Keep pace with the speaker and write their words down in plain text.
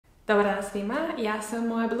Dobar dan svima, ja sam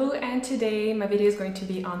Moja Blue and today my video is going to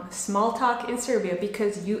be on small talk in Serbia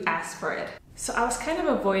because you asked for it. So I was kind of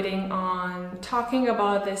avoiding on talking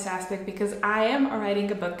about this aspect because I am writing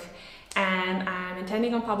a book and I'm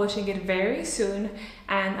intending on publishing it very soon,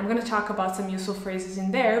 and I'm going to talk about some useful phrases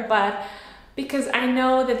in there, but because I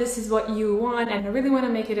know that this is what you want and I really want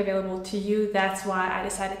to make it available to you, that's why I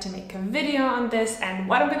decided to make a video on this. And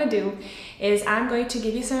what I'm going to do is I'm going to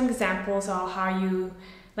give you some examples of how you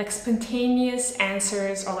like spontaneous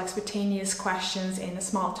answers or like spontaneous questions in a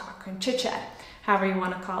small talk or chit chat, however you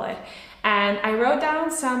want to call it. And I wrote down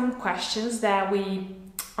some questions that we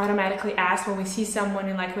automatically ask when we see someone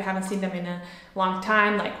and like we haven't seen them in a long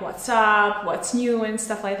time, like what's up, what's new, and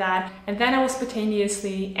stuff like that. And then I will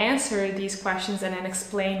spontaneously answer these questions and then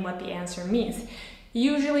explain what the answer means.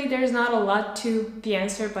 Usually there's not a lot to the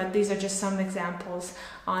answer, but these are just some examples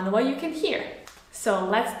on what you can hear. So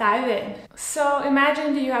let's dive in. So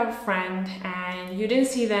imagine that you have a friend and you didn't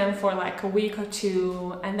see them for like a week or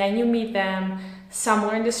two, and then you meet them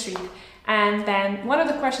somewhere in the street. And then one of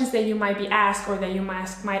the questions that you might be asked, or that you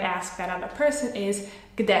might ask that other person, is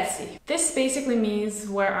gde si? This basically means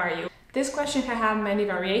where are you? This question can have many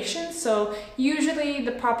variations. So usually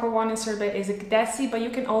the proper one in Serbian is gde si, but you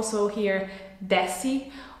can also hear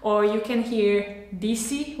desi, or you can hear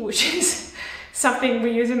disi, which is something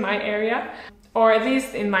we use in my area, or at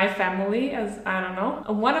least in my family, as I don't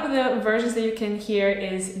know. One of the versions that you can hear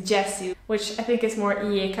is Jesi, which I think is more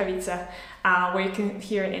Ijekavica, where you can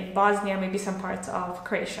hear it in Bosnia, maybe some parts of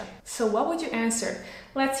Croatia. So what would you answer?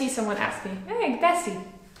 Let's see someone ask me, hey, gde si?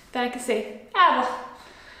 Then I can say, evo,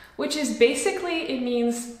 which is basically, it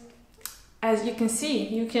means, as you can see,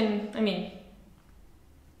 you can, I mean,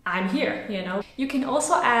 I'm here, you know. You can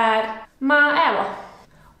also add ma evo,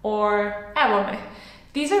 or evo me.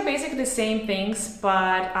 These are basically the same things,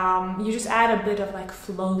 but you just add a bit of like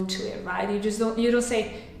flow to it, right? You don't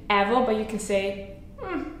say evo, but you can say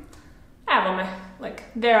evo me, like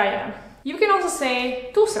there I am. You can also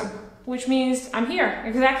say tu sam, which means I'm here,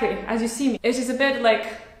 exactly as you see me. It's just a bit like,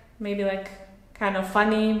 maybe like kind of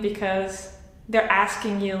funny because they're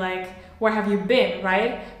asking you like, where have you been,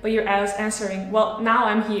 right? But you're answering, well, now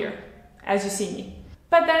I'm here, as you see me.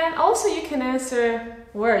 But then also you can answer,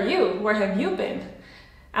 where are you? Where have you been?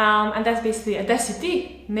 And that's basically a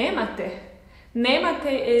desiti, nemate.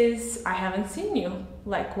 Nemate is, I haven't seen you.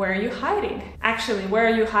 Like, where are you hiding? Actually, where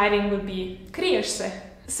are you hiding would be kriješ se.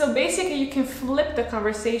 So basically you can flip the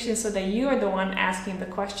conversation so that you are the one asking the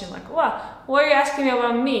question, like, well, what are you asking me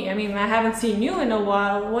about me? I mean, I haven't seen you in a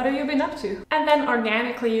while. What have you been up to? And then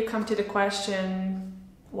organically you come to the question,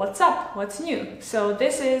 what's up? What's new? So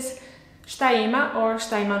this is šta ima or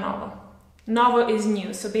šta ima novo. Novo is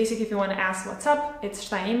new, so basically if you want to ask what's up, it's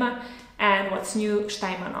šta ima, and what's new,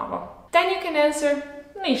 šta ima novo. Then you can answer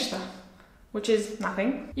ništa, which is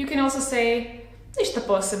nothing. You can also say ništa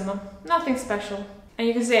posebno, nothing special. And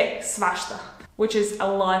you can say svašta, which is a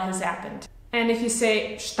lot has happened. And if you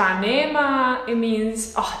say šta nema, it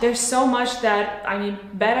means, oh, there's so much that, I mean,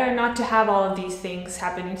 better not to have all of these things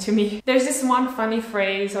happening to me. There's this one funny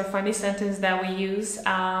phrase or funny sentence that we use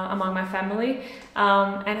among my family.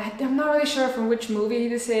 And I'm not really sure from which movie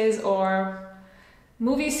this is, or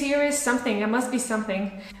movie series, something, it must be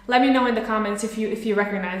something. Let me know in the comments if you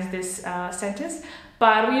recognize this sentence.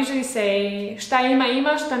 But we usually say šta ima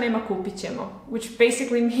ima, šta nema kupit ćemo, which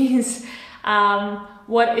basically means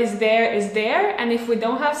what is there, and if we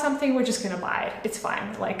don't have something, we're just gonna buy it. It's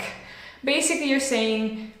fine. Like, basically you're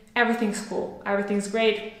saying everything's cool, everything's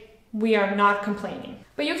great, we are not complaining.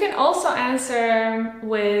 But you can also answer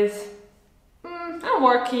with I'm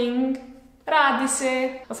working, radi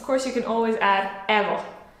se. Of course you can always add evo.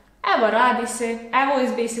 Evo radi se. Evo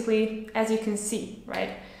is basically, as you can see, right?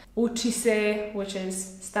 Uči se, which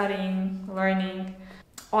is studying, learning.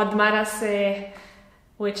 Odmara se,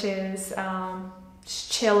 which is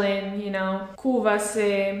chilling, you know. Kuva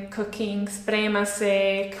se, cooking. Sprema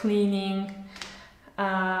se, cleaning.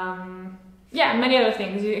 Yeah, many other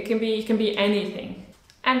things. It can be anything.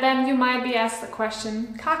 And then you might be asked the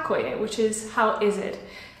question kako je, which is how is it?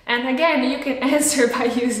 And again, you can answer by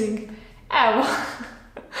using evo.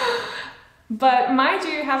 But mind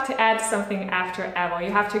you have to add something after evo.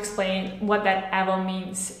 You have to explain what that evo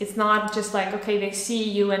means. It's not just like, okay, they see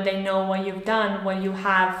you and they know what you've done, what you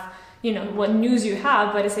have, you know, what news you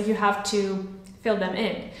have, but it's like you have to fill them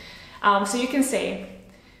in. So you can say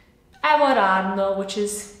evo radno, which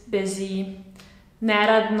is busy,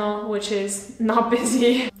 neradno, which is not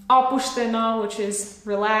busy, opušteno, which is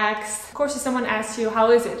relaxed. Of course, if someone asks you,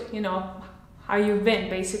 how is it, you know, how you've been,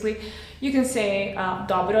 basically, you can say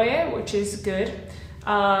dobro je, which is good.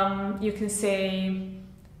 You can say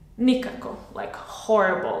nikako, like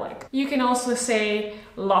horrible. Like you can also say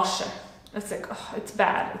loše. It's like, oh, it's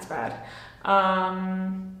bad, it's bad.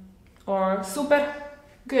 Or super,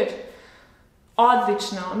 good.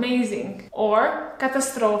 Odlično, amazing. Or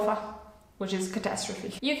katastrofa, which is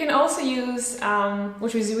catastrophe. You can also use,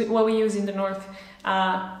 which is what we use in the north,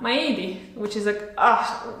 maidi, which is like,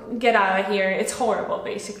 get out of here, it's horrible,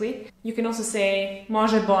 basically. You can also say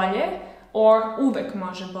može bolje, or uvek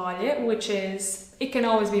može bolje, which is, it can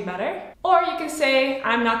always be better. Or you can say,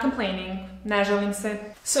 I'm not complaining, ne žalim se.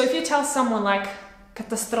 So if you tell someone like,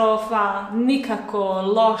 katastrofa, nikako,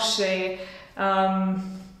 loše,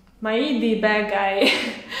 maidi, begaj,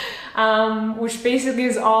 which basically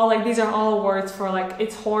is all, like, these are all words for like,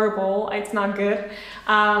 it's horrible, it's not good,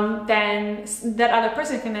 then that other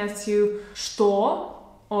person can ask you što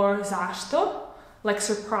or zašto, like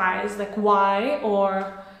surprise, like why,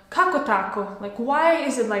 or kako tako, like why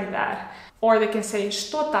is it like that? Or they can say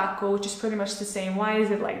što tako, which is pretty much the same, why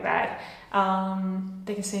is it like that?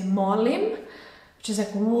 They can say molim, which is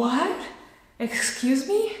like, what? Excuse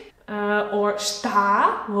me? Or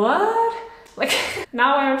šta? What? Like,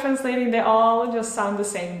 now when I'm translating, they all just sound the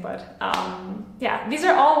same, but yeah, these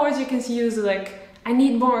are all words you can use like, I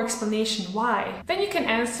need more explanation, why? Then you can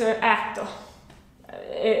answer eto.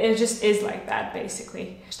 It just is like that,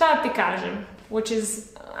 basically. Šta ti kažem? Which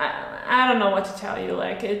is, I don't know what to tell you,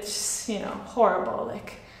 like, it's, you know, horrible,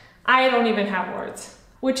 like, I don't even have words.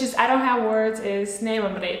 Which is, I don't have words is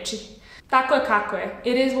nemam reči. Tako je kako je.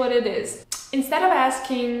 It is what it is. Instead of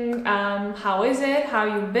asking how is it, how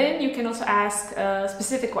you've been, you can also ask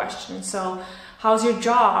specific questions. So, how's your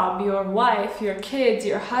job, your wife, your kids,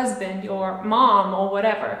 your husband, your mom, or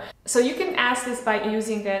whatever. So you can ask this by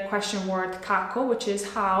using the question word kako, which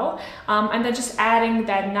is how, and then just adding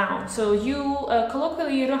that noun. So you,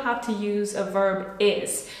 colloquially, you don't have to use a verb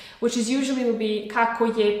is, which is usually will be kako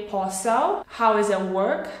je posao, how is it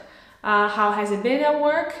work, how has it been at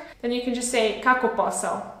work. Then you can just say kako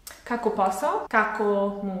posao. Kako posao,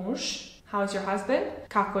 kako muž, how's your husband,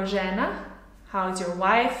 kako žena, how's your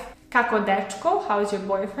wife, kako dečko, how's your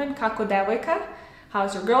boyfriend, kako devojka,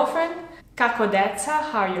 how's your girlfriend, kako deca,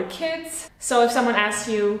 how are your kids. So if someone asks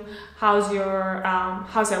you how's your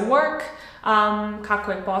how's at work,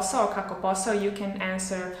 kako je posao or kako posao, you can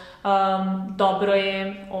answer dobro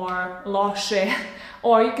je or loše,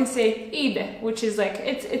 or you can say ide, which is like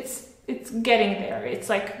it's getting there, it's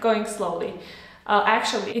like going slowly.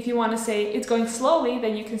 Actually, if you want to say it's going slowly,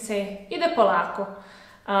 then you can say ide polako.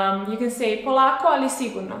 You can say polako ali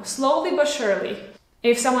sigurno, slowly but surely.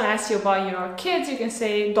 If someone asks you about your kids, you can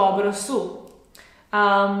say dobro su.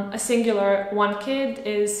 A singular one kid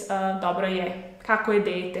is dobro je. Kako je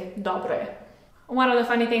dete? Dobro je. One of the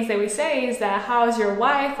funny things that we say is that how's your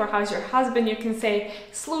wife or how's your husband? You can say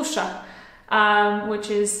sluša, which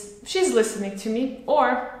is she's listening to me,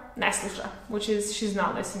 or ne sluša, which is she's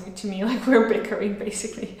not listening to me, like we're bickering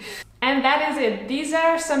basically. And that is it. These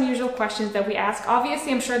are some usual questions that we ask.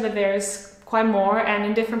 Obviously, I'm sure that there's quite more, and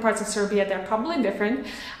in different parts of Serbia, they're probably different.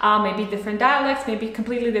 Maybe different dialects, maybe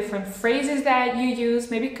completely different phrases that you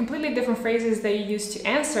use, maybe completely different phrases that you use to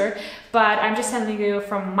answer. But I'm just telling you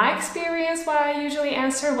from my experience what I usually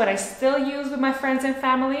answer, what I still use with my friends and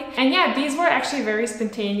family. And yeah, these were actually very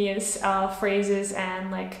spontaneous phrases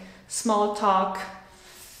and like small talk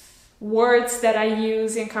words that I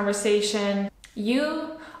use in conversation.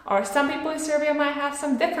 You or some people in Serbia might have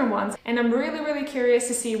some different ones, and I'm really curious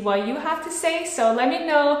to see what you have to say. So let me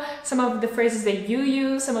know some of the phrases that you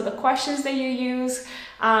use, some of the questions that you use.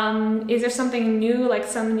 Is there something new, like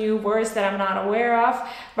some new words that I'm not aware of?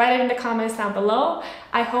 Write it in the comments down below.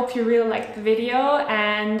 I hope you really liked the video,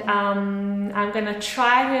 and I'm gonna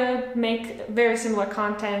try to make very similar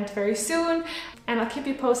content very soon, and I'll keep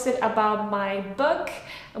you posted about my book,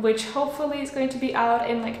 which hopefully is going to be out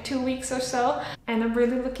in like 2 weeks or so, and I'm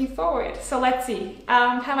really looking forward. So let's see.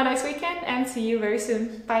 Have a nice weekend and see you very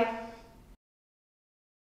soon. Bye.